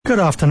Good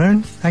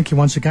afternoon. Thank you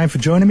once again for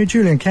joining me.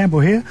 Julian Campbell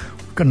here.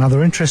 We've got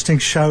another interesting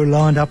show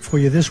lined up for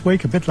you this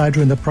week. A bit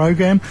later in the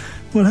program,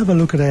 we'll have a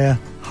look at our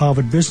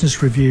Harvard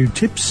Business Review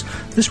tips.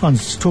 This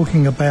one's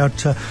talking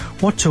about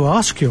what to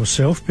ask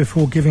yourself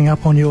before giving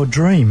up on your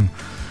dream.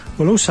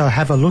 We'll also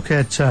have a look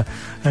at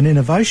an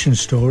innovation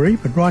story,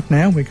 but right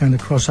now we're going to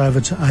cross over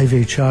to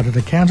AV Chartered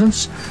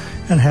Accountants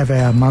and have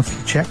our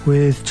monthly chat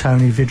with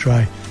Tony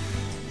Vidray.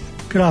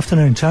 Good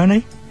afternoon,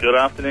 Tony. Good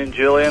afternoon,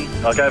 Julian.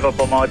 I gave up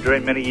on my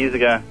dream many years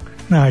ago.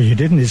 No, you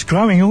didn't. It's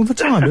growing all the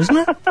time, isn't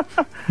it?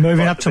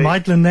 Moving up to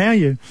Maitland now,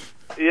 you.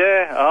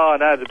 Yeah. Oh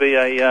no, to be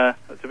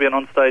an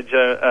onstage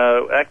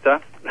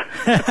actor.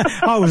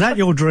 Oh, was that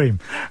your dream?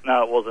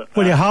 No, it wasn't.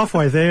 Well, you're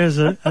halfway there as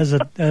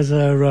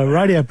a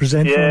radio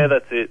presenter. Yeah,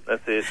 that's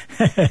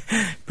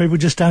it. People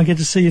just don't get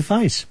to see your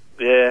face.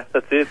 Yeah,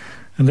 that's it.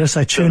 Unless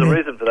they tune There's a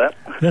reason for that.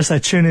 Unless they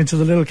tune into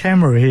the little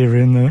camera here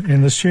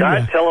in the studio.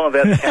 Don't tell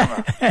them about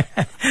the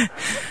camera.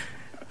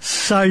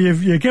 So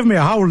you've given me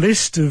a whole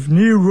list of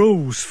new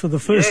rules for the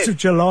 1st of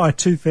July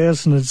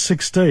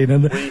 2016.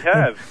 And we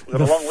have. We've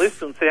got a long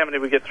list and see how many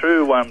we get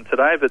through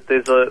today, but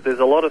there's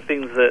a lot of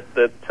things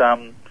that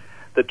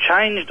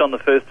changed on the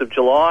 1st of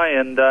July,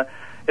 and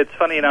it's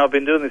funny, I've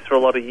been doing this for a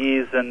lot of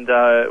years, and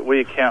we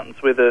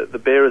accountants, we're the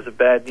bearers of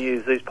bad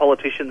news. These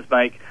politicians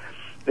make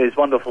these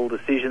wonderful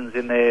decisions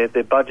in their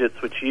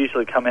budgets, which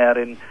usually come out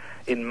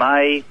in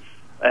May.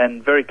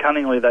 And very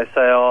cunningly they say,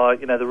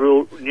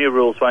 the new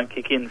rules won't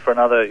kick in for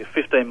another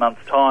 15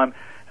 months' time.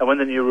 And when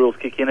the new rules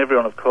kick in,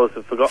 everyone, of course,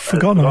 has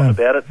forgotten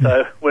about it.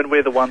 So when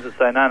we're the ones that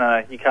say,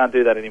 no, you can't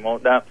do that anymore.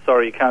 No,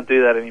 sorry, you can't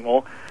do that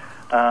anymore.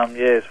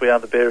 Yes, we are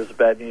the bearers of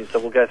bad news. So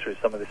we'll go through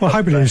some of this. Well,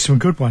 hopefully there's some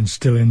good ones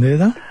still in there,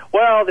 though.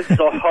 Well, this is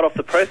hot off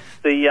the press.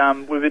 We've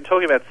been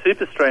talking about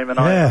SuperStream, and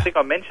I think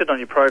I mentioned on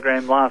your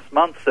program last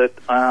month that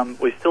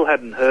we still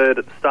hadn't heard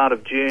at the start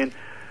of June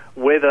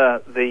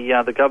whether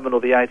the government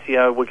or the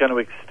ATO were going to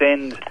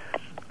extend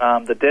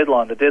the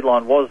deadline. The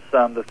deadline was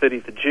the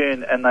 30th of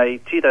June, and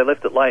they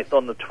left it late.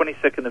 On the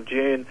 22nd of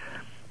June,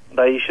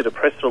 they issued a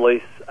press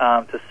release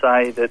to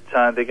say that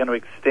they're going to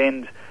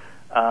extend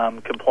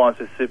compliance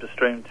with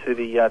SuperStream to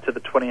the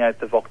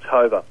 28th of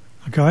October.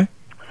 Okay.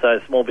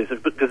 So small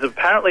business, because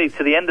apparently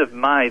to the end of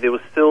May there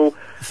was still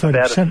 30%.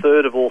 About a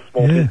third of all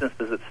small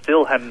businesses that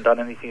still hadn't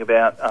done anything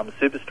about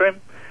SuperStream.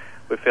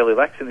 We're fairly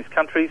lax in this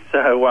country,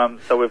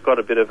 so we've got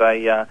a bit of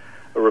a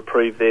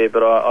reprieve there.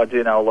 But I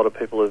do know a lot of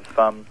people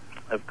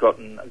have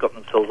gotten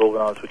themselves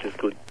organised, which is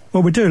good.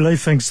 Well, we do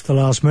leave things to the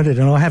last minute,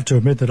 and I have to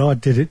admit that I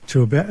did it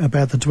to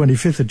about the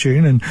 25th of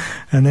June,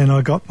 and then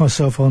I got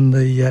myself on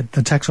the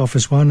tax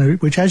office one,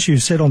 which, as you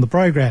said on the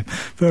program,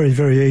 very,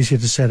 very easy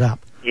to set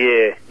up.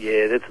 Yeah,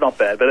 it's not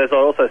bad. But as I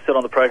also said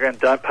on the program,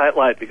 don't pay it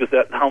late, because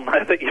they'll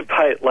know that you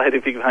pay it late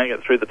if you're paying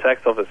it through the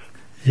tax office.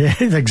 Yeah,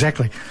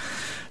 exactly.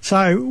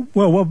 So,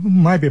 well,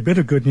 maybe a bit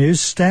of good news.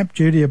 Stamp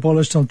duty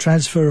abolished on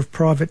transfer of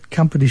private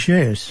company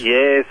shares.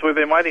 Yes, we've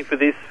been waiting for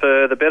this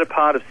for the better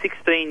part of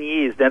 16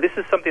 years. Now, this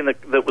is something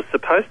that was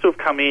supposed to have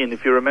come in,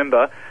 if you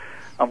remember.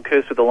 I'm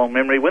cursed with a long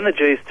memory. When the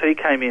GST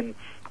came in,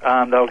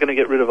 they were going to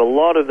get rid of a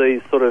lot of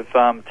these sort of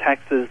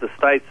taxes. The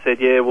states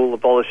said, we'll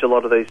abolish a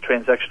lot of these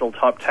transactional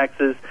type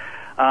taxes.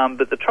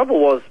 But the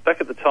trouble was,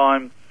 back at the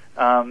time,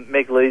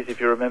 Meg Lees,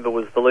 if you remember,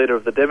 was the leader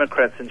of the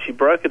Democrats, and she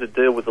brokered a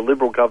deal with the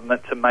Liberal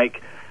government to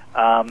make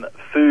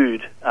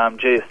food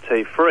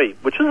GST free,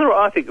 which was,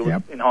 I think,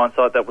 in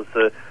hindsight, that was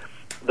the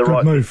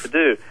right thing to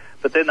do.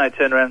 But then they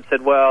turned around and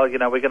said, well, we're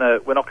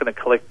not going to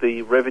collect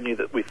the revenue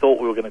that we thought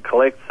we were going to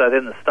collect. So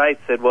then the state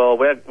said, well,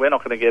 we're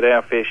not going to get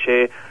our fair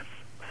share.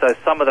 So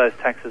some of those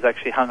taxes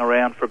actually hung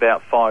around for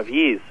about 5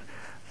 years.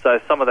 So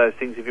some of those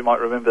things, if you might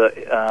remember,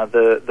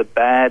 the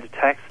BAD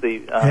tax, the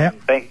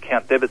bank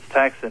account debits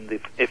tax, and the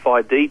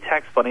FID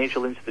tax,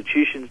 financial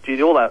institutions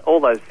duty,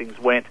 all those things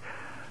went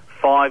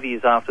 5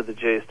 years after the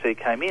GST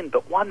came in.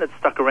 But one that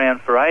stuck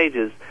around for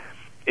ages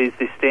is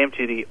this stamp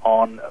duty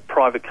on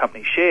private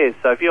company shares.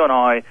 So if you and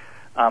I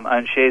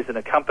own shares in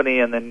a company,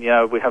 and then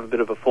we have a bit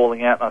of a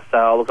falling out, and I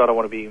say, look, I don't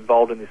want to be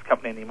involved in this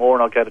company anymore,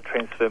 and I'll go to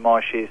transfer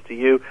my shares to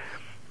you.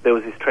 There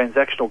was this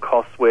transactional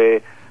cost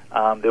where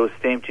there was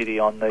stamp duty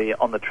on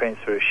the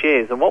transfer of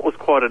shares. And what was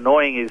quite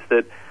annoying is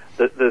that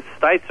the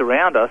states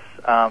around us,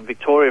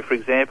 Victoria, for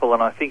example,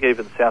 and I think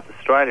even South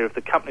Australia, if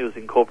the company was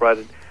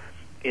incorporated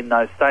in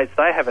those states,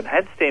 they haven't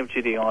had stamp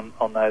duty on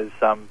those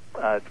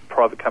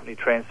private company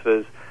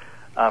transfers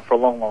for a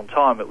long, long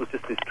time. It was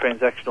just this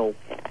transactional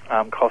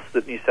cost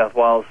that New South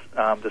Wales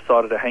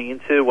decided to hang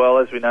into. Well,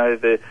 as we know,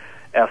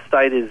 our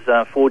state is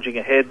forging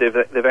ahead.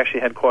 They've actually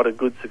had quite a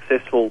good,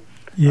 successful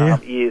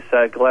year.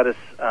 So Gladys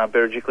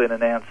Berejiklian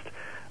announced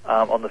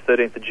on the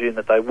 13th of June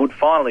that they would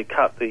finally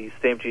cut the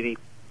stamp duty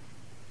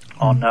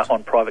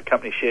on private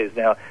company shares.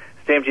 Now,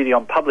 stamp duty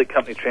on public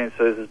company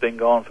transfers has been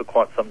gone for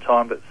quite some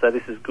time, but so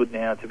this is good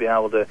now to be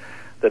able to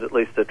that at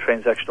least the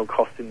transactional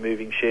cost in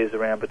moving shares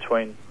around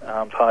between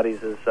parties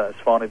has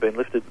finally been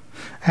lifted.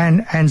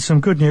 And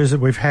some good news that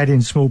we've had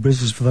in small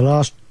business for the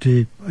last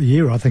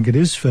year, I think it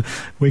is,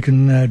 we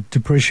can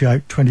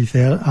depreciate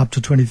up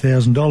to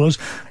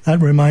 $20,000. That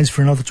remains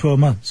for another 12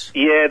 months.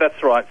 Yeah,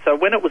 that's right. So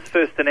when it was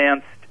first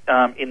announced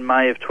in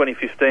May of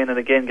 2015, and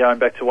again going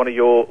back to one of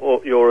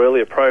your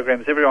earlier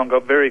programs, everyone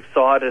got very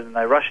excited and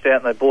they rushed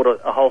out and they bought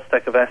a whole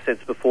stack of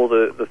assets before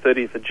the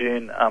 30th of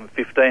June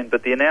 15.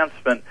 But the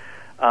announcement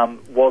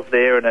was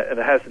there, and it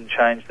hasn't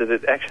changed, that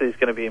it actually is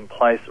going to be in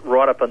place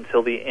right up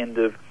until the end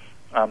of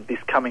this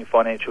coming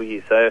financial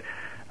year. So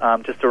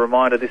just a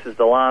reminder, this is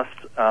the last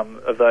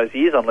of those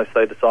years, unless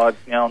they decide,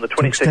 on the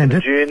 22nd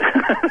of June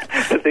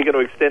that they're going to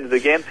extend it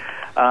again.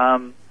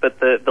 But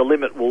the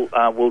limit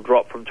will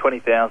drop from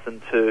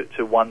 20,000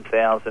 to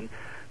 1,000.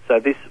 So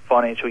this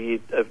financial year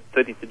of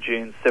 30th of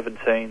June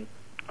 17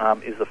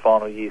 is the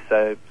final year.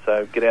 So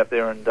get out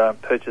there and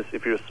purchase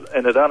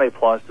and it only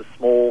applies to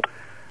small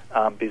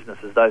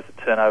businesses, those that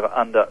turn over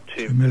under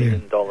 $2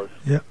 million.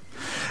 Yeah.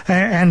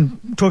 And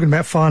talking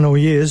about final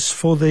years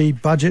for the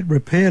budget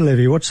repair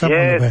levy, what's that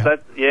one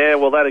about?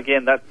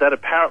 That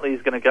apparently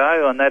is going to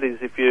go, and that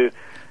is if you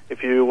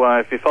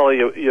follow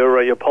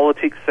your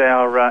politics,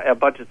 our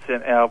budgets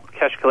and our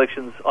cash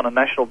collections on a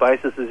national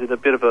basis is in a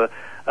bit of a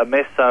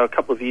mess. So a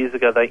couple of years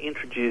ago they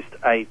introduced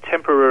a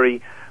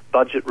temporary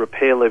budget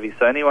repair levy.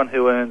 So anyone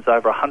who earns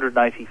over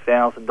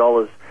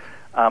 $180,000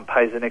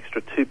 pays an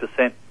extra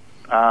 2%.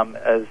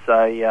 As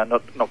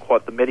not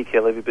quite the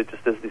Medicare levy, but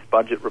just as this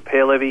budget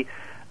repair levy.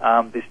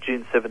 This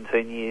June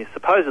 17 year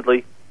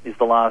supposedly is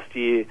the last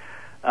year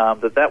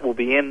that will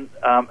be in.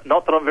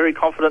 Not that I'm very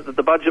confident that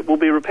the budget will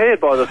be repaired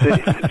by the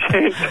 30th of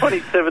June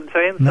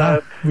 2017.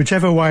 No,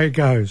 whichever way it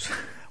goes.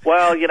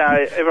 Well,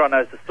 everyone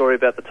knows the story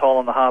about the toll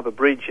on the Harbour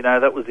Bridge.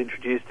 That was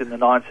introduced in the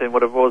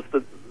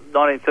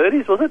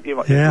 1930s, was it?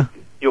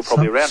 You were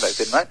probably around back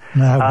then, mate.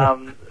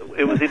 No.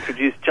 It was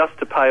introduced just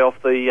to pay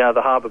off the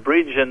Harbour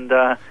Bridge, and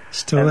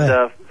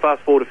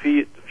fast forward a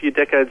few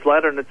decades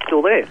later, and it's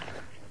still there.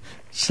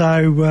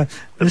 So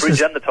the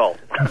bridge and the toll.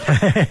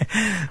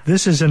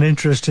 This is an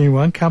interesting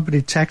one.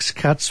 Company tax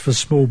cuts for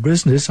small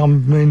business. I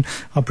mean,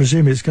 I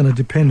presume it's going to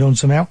depend on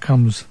some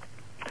outcomes.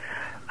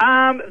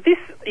 Kind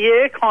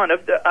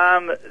of.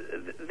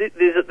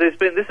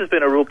 This has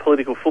been a real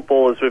political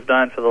football, as we've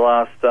known for the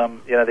last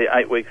the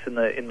 8 weeks in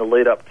the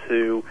lead up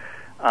to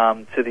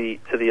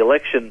the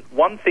election.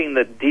 One thing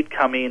that did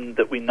come in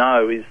that we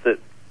know is that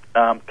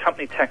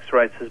company tax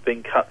rates has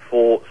been cut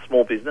for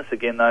small business,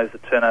 again those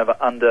that turn over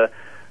under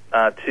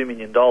 $2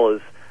 million,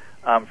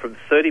 from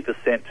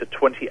 30% to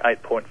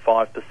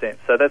 28.5%.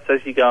 So that's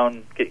as you go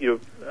and get your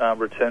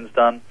returns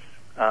done.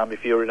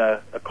 If you're in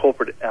a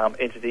corporate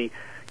entity,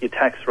 your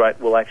tax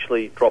rate will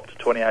actually drop to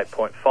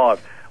 28.5%.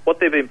 What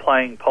they've been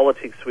playing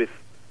politics with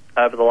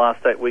over the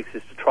last 8 weeks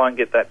is to try and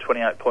get that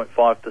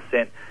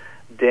 28.5%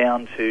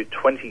 down to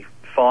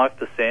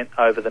 25%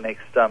 over the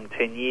next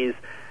 10 years,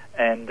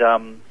 and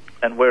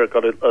where it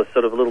got a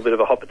sort of a little bit of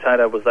a hot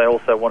potato was they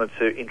also wanted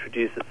to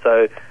introduce it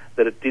so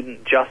that it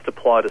didn't just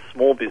apply to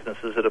small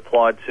businesses, it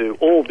applied to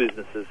all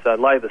businesses. So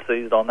Labor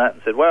seized on that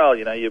and said, well,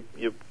 you're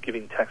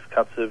giving tax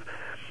cuts of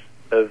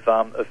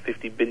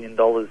 $50 billion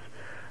to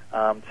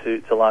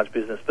large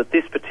business, but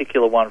this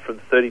particular one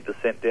from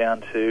 30%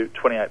 down to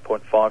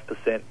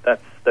 28.5%,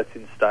 that's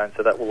in stone,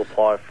 so that will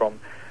apply from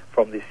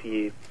this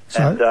year.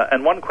 So,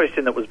 and one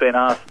question that was being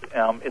asked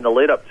in the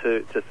lead up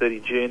to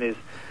 30 June is,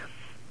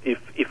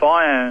 if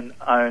I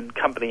own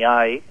Company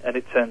A and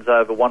it turns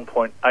over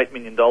 $1.8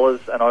 million,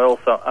 and I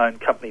also own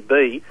Company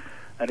B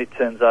and it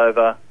turns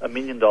over $1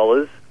 million,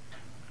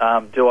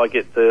 do I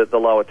get the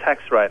lower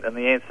tax rate? And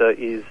the answer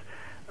is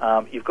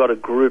you've got to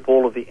group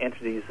all of the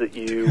entities that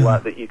you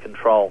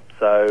control.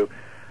 So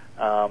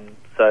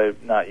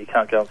no, you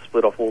can't go and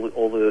split off all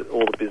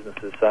the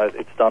businesses. So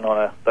it's done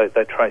on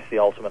they trace the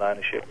ultimate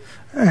ownership.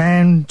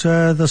 And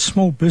the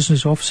small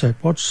business offset,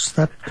 what's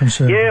that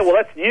concern? Yeah, well,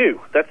 that's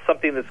new. That's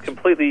something that's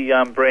completely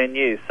brand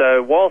new.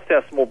 So whilst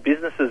our small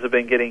businesses have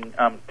been getting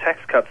tax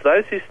cuts,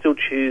 those who still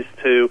choose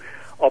to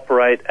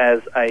operate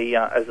as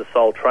a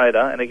sole trader,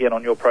 and again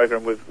on your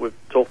program we've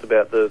talked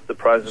about the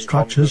pros and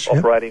cons of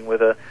operating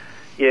with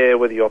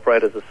whether you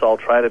operate as a sole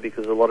trader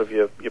because a lot of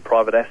your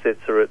private assets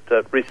are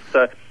at risk.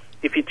 So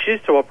if you choose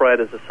to operate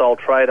as a sole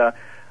trader,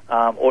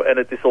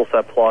 this also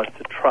applies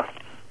to trusts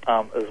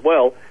as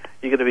well,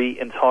 you're going to be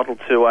entitled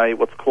to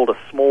what's called a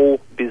small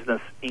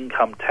business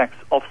income tax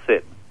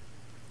offset.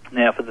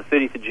 Now, for the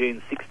 30th of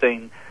June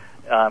 16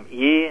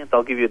 year,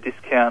 they'll give you a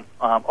discount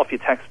off your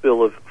tax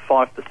bill of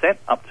 5%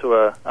 up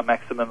to a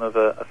maximum of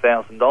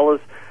 $1,000.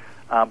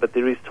 But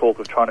there is talk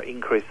of trying to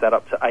increase that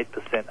up to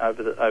 8%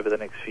 over the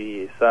next few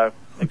years. So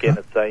again,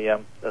 it's a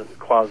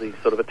quasi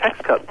sort of a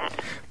tax cut.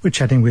 We're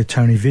chatting with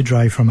Tony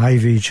Vidray from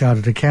AV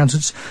Chartered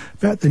Accountants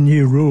about the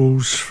new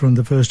rules from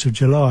the 1st of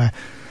July.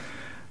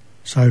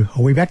 So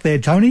are we back there,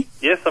 Tony?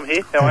 Yes, I'm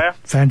here. How are you?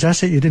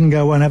 Fantastic. You didn't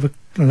go and have a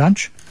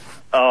lunch?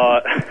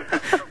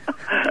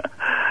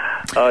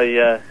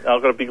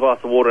 I've got a big glass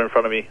of water in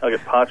front of me. I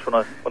get parched when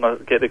I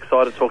get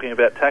excited talking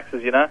about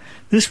taxes, you know.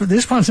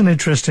 This one's an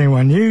interesting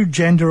one. New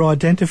gender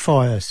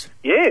identifiers.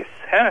 Yes.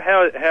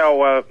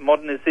 How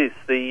modern is this?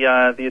 The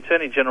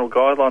Attorney General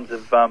guidelines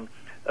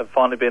have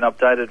finally been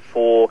updated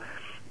for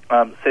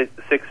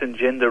sex and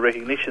gender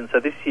recognition. So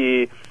this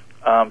year,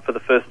 for the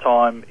first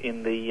time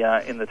in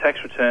the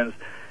tax returns,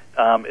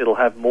 it'll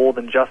have more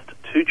than just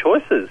two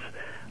choices.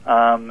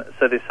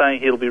 So they're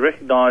saying it'll be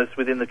recognised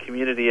within the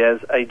community as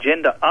a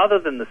gender other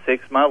than the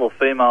sex, male or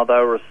female, they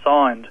were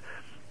assigned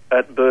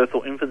at birth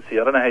or infancy.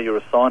 I don't know how you're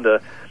assigned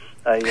a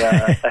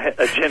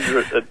gender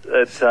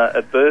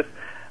at birth.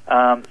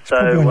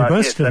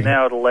 So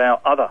now it'll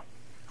allow other.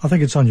 I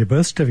think it's on your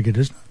birth certificate,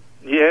 isn't it?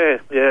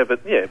 Yeah, but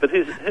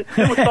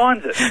who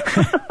assigns it?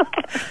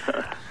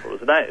 Well,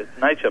 it was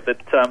nature, but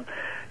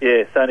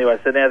So anyway,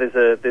 so now there's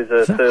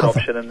a third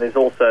option, and there's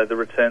also the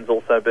returns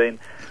also been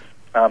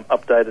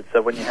updated.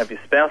 So when you have your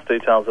spouse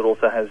details, it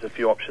also has a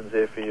few options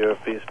there for your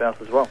spouse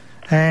as well.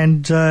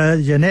 And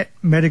your net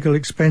medical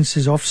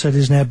expenses offset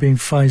is now being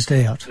phased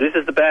out. This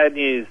is the bad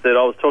news that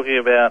I was talking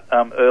about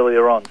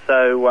earlier on.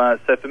 So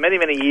for many,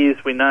 many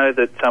years, we know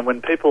that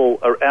when people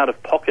are out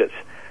of pocket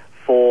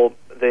for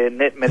their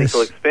net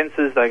medical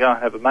expenses, they go and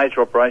have a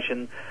major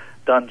operation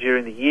done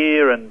during the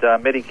year, and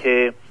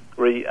Medicare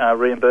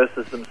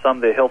reimburses them some.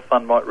 Their health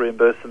fund might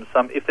reimburse them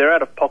some. If they're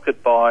out of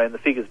pocket by, and the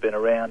figure's been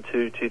around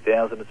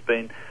 2,000, it's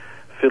been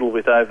fiddled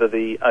with over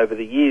the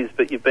years,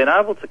 but you've been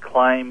able to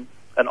claim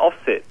an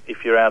offset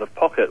if you're out of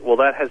pocket. Well,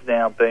 that has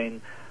now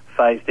been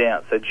phased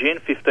out. So June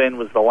 15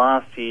 was the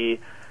last year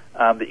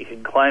that you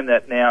can claim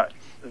that. Now,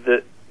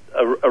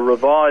 a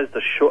revised,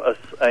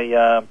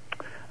 a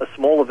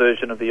smaller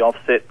version of the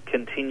offset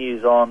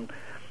continues on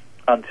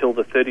until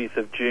the 30th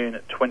of June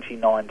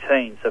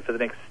 2019, so for the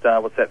next,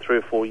 3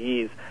 or 4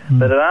 years.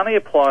 But it only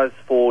applies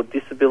for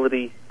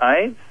disability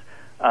aids,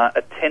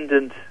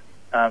 attendant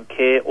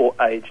care or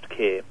aged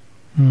care,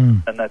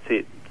 and that's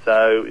it.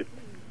 So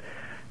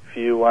if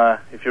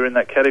you're in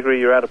that category,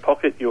 you're out of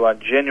pocket, you are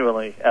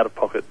genuinely out of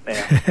pocket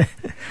now.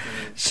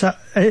 So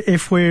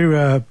if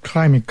we're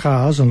claiming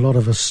cars, and a lot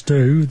of us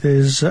do,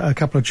 there's a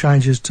couple of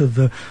changes to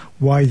the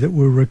way that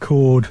we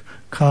record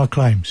car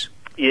claims.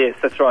 Yes,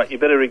 that's right. You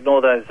better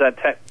ignore those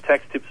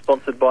tax tips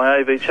sponsored by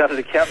AV Chartered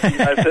Accountants.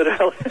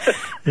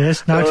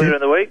 Yes, earlier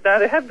in the week. No,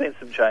 there have been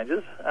some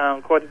changes.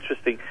 Quite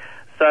interesting.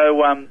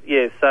 So,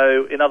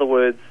 so in other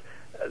words,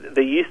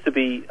 there used to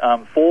be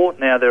 4,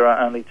 now there are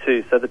only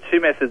 2. So the 2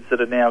 methods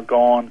that are now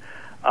gone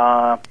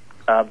are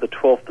the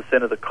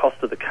 12% of the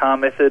cost of the car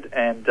method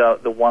and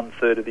the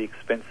 1/3 of the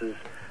expenses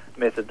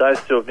method. Those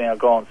 2 have now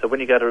gone. So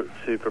when you go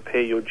to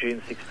prepare your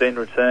June 16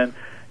 return,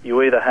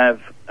 you either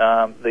have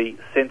the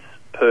cents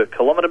per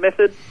kilometre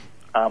method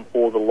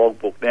or the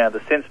logbook. Now, the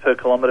cents per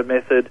kilometre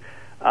method,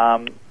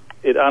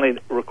 it only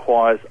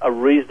requires a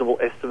reasonable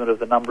estimate of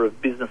the number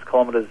of business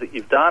kilometres that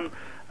you've done.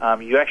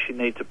 You actually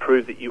need to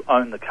prove that you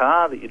own the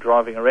car that you're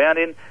driving around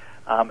in,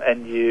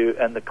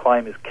 and the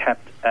claim is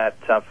capped at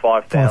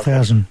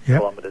 5,000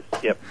 kilometres.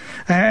 Yep.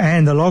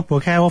 And the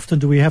logbook, how often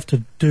do we have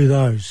to do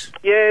those?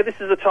 Yeah, this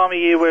is the time of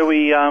year where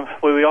we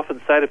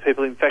often say to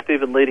people, in fact,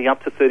 even leading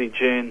up to 30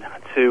 June,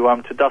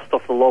 to dust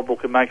off the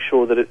logbook and make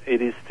sure that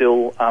it is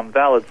still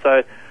valid.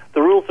 So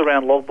the rules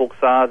around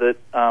logbooks are that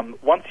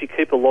once you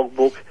keep a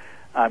logbook,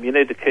 you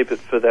need to keep it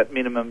for that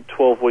minimum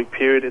 12-week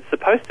period. It's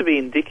supposed to be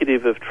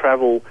indicative of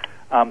travel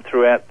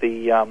throughout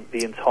the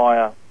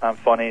entire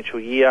financial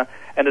year,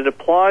 and it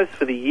applies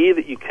for the year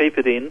that you keep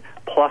it in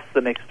plus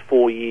the next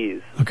 4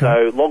 years. Okay.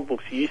 So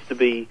logbooks used to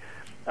be,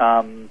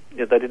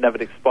 they didn't have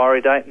an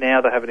expiry date. Now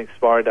they have an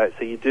expiry date,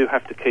 so you do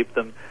have to keep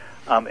them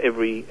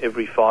every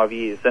 5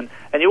 years, and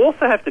you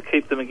also have to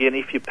keep them again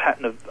if your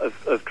pattern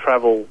of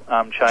travel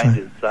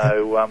changes.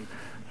 So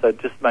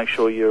just make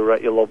sure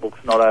your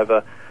logbook's not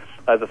over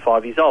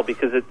 5 years old,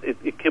 because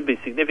it could be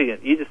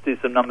significant. You just do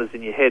some numbers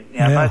in your head.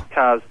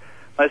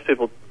 Most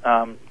people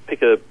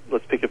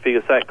let's pick a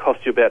figure. Say it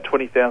costs you about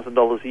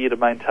 $20,000 a year to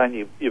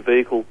maintain your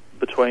vehicle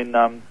between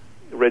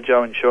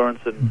rego insurance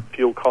and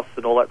fuel costs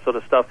and all that sort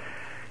of stuff.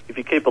 If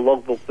you keep a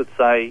logbook that's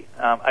say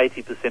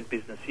 80%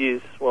 business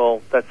use,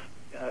 well, that's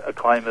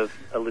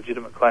a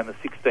legitimate claim of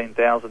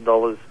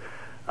 $16,000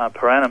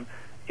 per annum.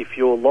 If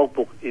your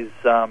logbook is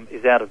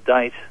out of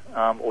date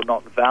or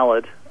not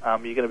valid, you're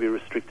going to be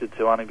restricted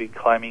to only be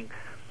claiming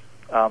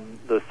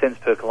the cents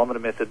per kilometre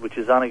method, which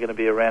is only going to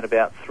be around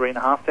about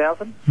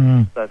 3,500.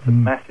 So it's a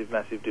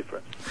massive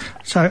difference.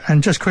 So,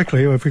 and just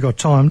quickly, if we've got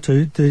time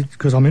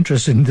because I'm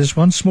interested in this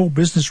one, small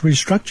business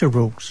restructure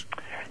rules.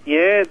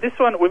 Yeah, this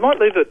one, we might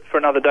leave it for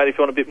another date if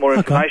you want a bit more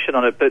information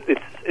on it, but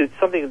it's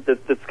something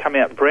that's come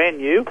out brand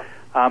new.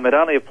 It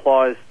only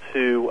applies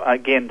to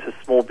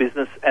small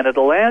business, and it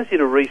allows you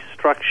to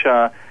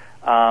restructure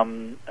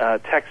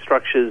tax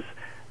structures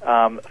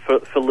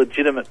for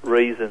legitimate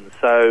reasons.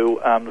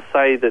 So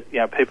say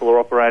that people are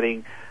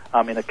operating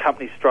in a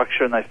company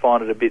structure and they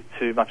find it a bit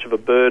too much of a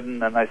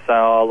burden, and they say,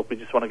 oh, look, we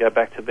just want to go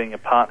back to being a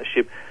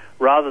partnership,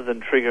 rather than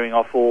triggering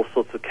off all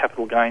sorts of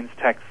capital gains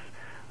tax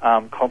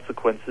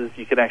consequences.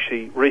 You can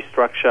actually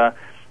restructure,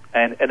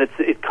 and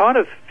it kind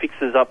of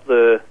fixes up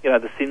the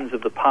sins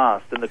of the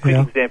past. And the quick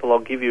example I'll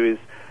give you is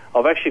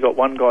I've actually got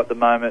one guy at the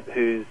moment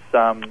who's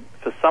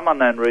for some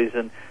unknown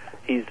reason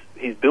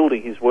his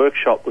building, his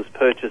workshop, was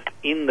purchased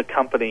in the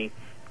company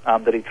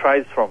that he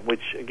trades from,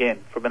 which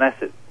again, from an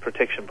asset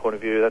protection point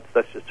of view,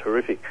 that's just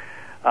horrific.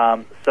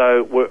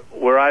 So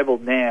we're able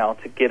now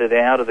to get it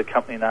out of the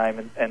company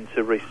name and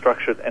to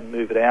restructure it and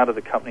move it out of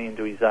the company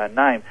into his own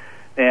name.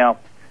 Now,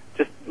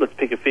 just let's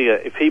pick a figure.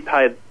 If he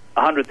paid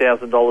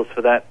 $100,000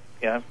 for that,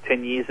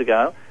 10 years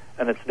ago,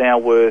 and it's now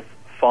worth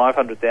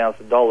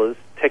 $500,000,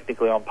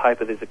 technically on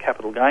paper there's a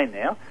capital gain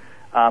now.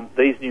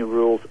 These new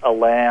rules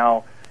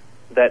allow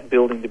that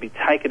building to be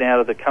taken out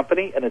of the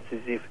company, and it's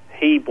as if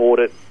he bought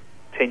it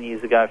 10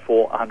 years ago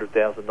for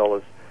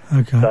 $100,000.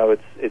 Okay. So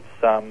it's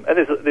and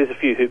there's a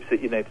few hoops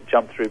that you need to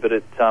jump through, but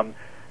it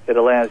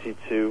allows you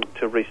to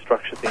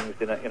restructure things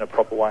in a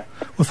proper way.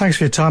 Well, thanks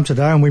for your time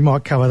today, and we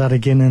might cover that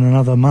again in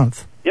another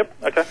month.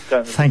 Yep. Okay.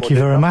 Thank you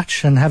very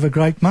much, and have a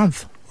great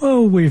month.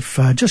 Well, we've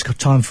just got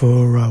time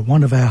for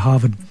one of our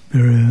Harvard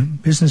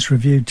Business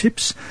Review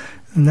tips,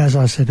 and as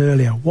I said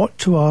earlier, what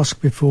to ask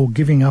before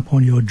giving up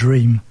on your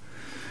dream.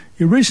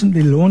 You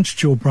recently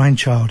launched your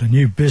brainchild, a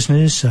new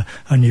business,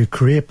 a new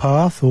career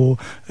path, or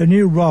a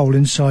new role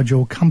inside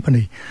your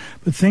company,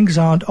 but things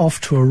aren't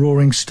off to a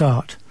roaring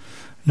start.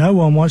 No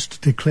one wants to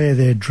declare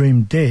their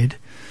dream dead,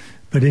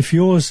 but if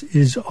yours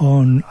is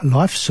on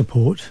life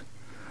support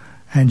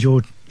and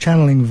you're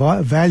channeling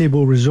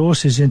valuable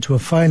resources into a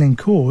failing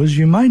cause,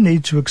 you may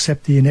need to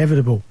accept the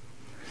inevitable.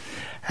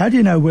 How do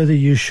you know whether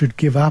you should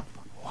give up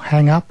or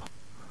hang up?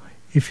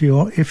 If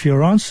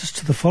your answers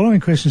to the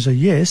following questions are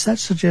yes, that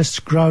suggests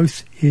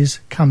growth is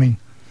coming.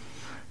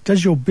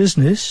 Does your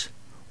business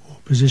or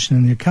position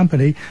in your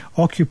company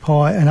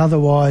occupy an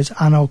otherwise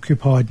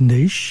unoccupied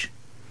niche?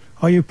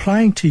 Are you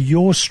playing to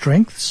your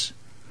strengths?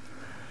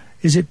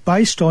 Is it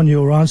based on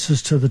your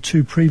answers to the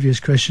two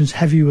previous questions?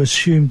 Have you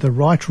assumed the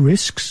right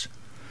risks?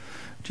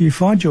 Do you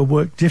find your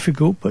work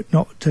difficult but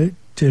not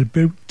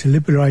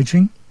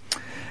deliberating?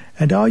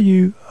 And are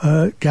you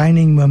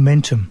gaining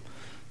momentum?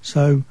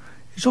 So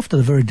it's often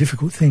a very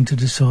difficult thing to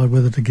decide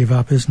whether to give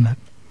up, isn't it?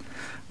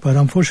 But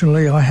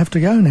unfortunately, I have to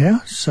go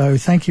now. So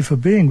thank you for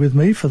being with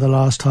me for the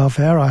last half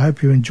hour. I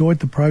hope you enjoyed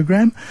the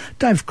program.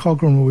 Dave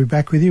Cogran will be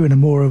back with you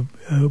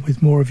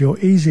with more of your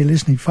easy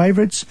listening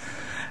favourites.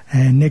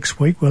 And next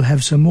week we'll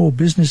have some more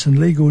business and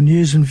legal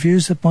news and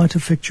views that might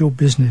affect your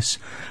business.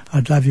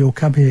 I'd love your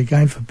company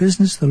again for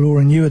business, the law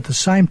and you at the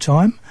same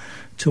time.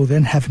 Till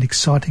then, have an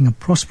exciting and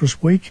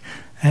prosperous week.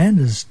 And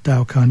as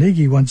Dale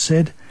Carnegie once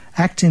said,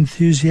 act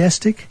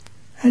enthusiastic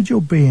and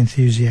you'll be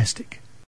enthusiastic.